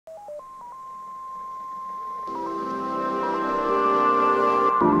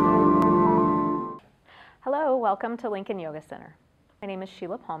Hello, welcome to Lincoln Yoga Center. My name is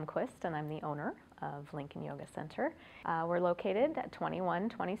Sheila Palmquist and I'm the owner of Lincoln Yoga Center. We're located at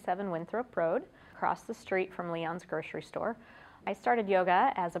 2127 Winthrop Road, across the street from Leon's grocery store. I started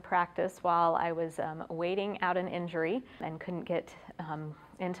yoga as a practice while I was waiting out an injury and couldn't get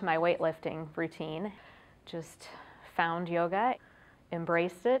into my weightlifting routine. Just found yoga,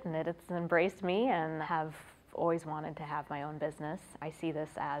 embraced it, and it's embraced me, and have always wanted to have my own business. I see this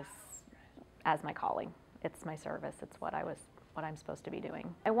as my calling. It's my service. It's what I'm supposed to be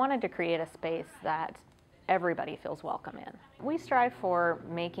doing. I wanted to create a space that everybody feels welcome in. We strive for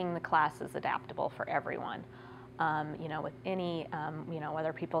making the classes adaptable for everyone. With any,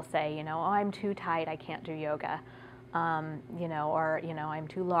 whether people say, oh, I'm too tight, I can't do yoga, or, I'm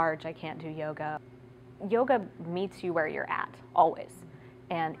too large, I can't do yoga. Yoga meets you where you're at, always.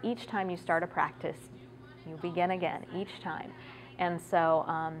 And each time you start a practice, you begin again, each time. And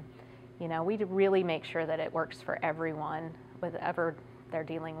so, we really make sure that it works for everyone, whatever they're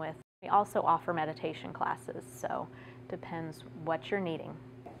dealing with. We also offer meditation classes, so depends what you're needing.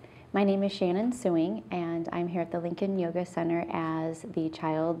 My name is Shannon Suing, and I'm here at the Lincoln Yoga Center as the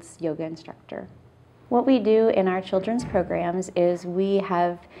child's yoga instructor. What we do in our children's programs is we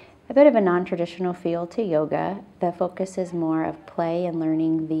have a bit of a non-traditional feel to yoga. The focus is more of play and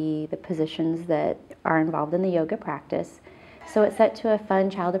learning the positions that are involved in the yoga practice. So it's set to a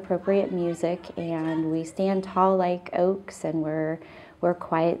fun, child-appropriate music, and we stand tall like oaks, and we're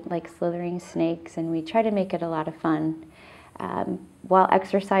quiet like slithering snakes, and we try to make it a lot of fun while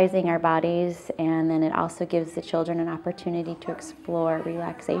exercising our bodies, and then it also gives the children an opportunity to explore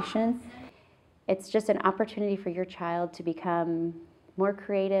relaxation. It's just an opportunity for your child to become more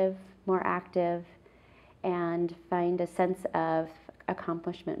creative, more active, and find a sense of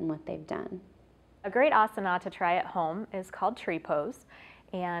accomplishment in what they've done. A great asana to try at home is called tree pose,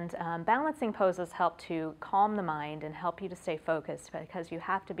 and balancing poses help to calm the mind and help you to stay focused, because you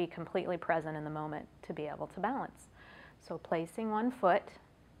have to be completely present in the moment to be able to balance. So placing one foot,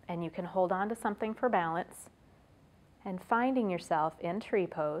 and you can hold on to something for balance, and finding yourself in tree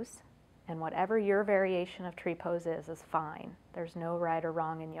pose, and whatever your variation of tree pose is fine. There's no right or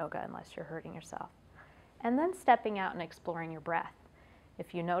wrong in yoga unless you're hurting yourself. And then stepping out and exploring your breath.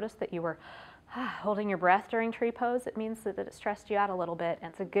 If you notice that you were holding your breath during tree pose, it means that it stressed you out a little bit,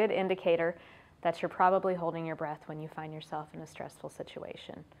 and it's a good indicator that you're probably holding your breath when you find yourself in a stressful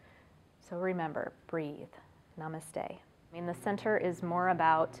situation. So remember, breathe. Namaste. The center is more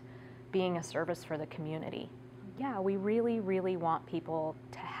about being a service for the community. Yeah, we really, really want people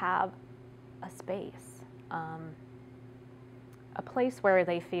to have a space, a place where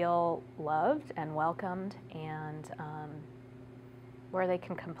they feel loved and welcomed, and where they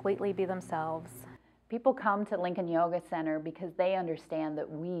can completely be themselves. People come to Lincoln Yoga Center because they understand that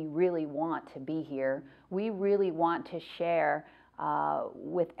we really want to be here. We really want to share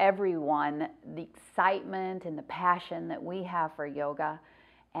with everyone the excitement and the passion that we have for yoga.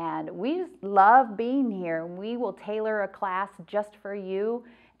 And we just love being here. We will tailor a class just for you,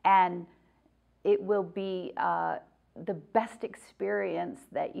 and it will be the best experience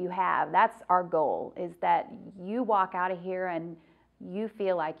that you have. That's our goal, is that you walk out of here and you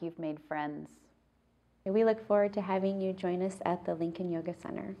feel like you've made friends. We look forward to having you join us at the Lincoln Yoga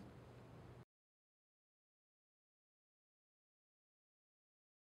Center.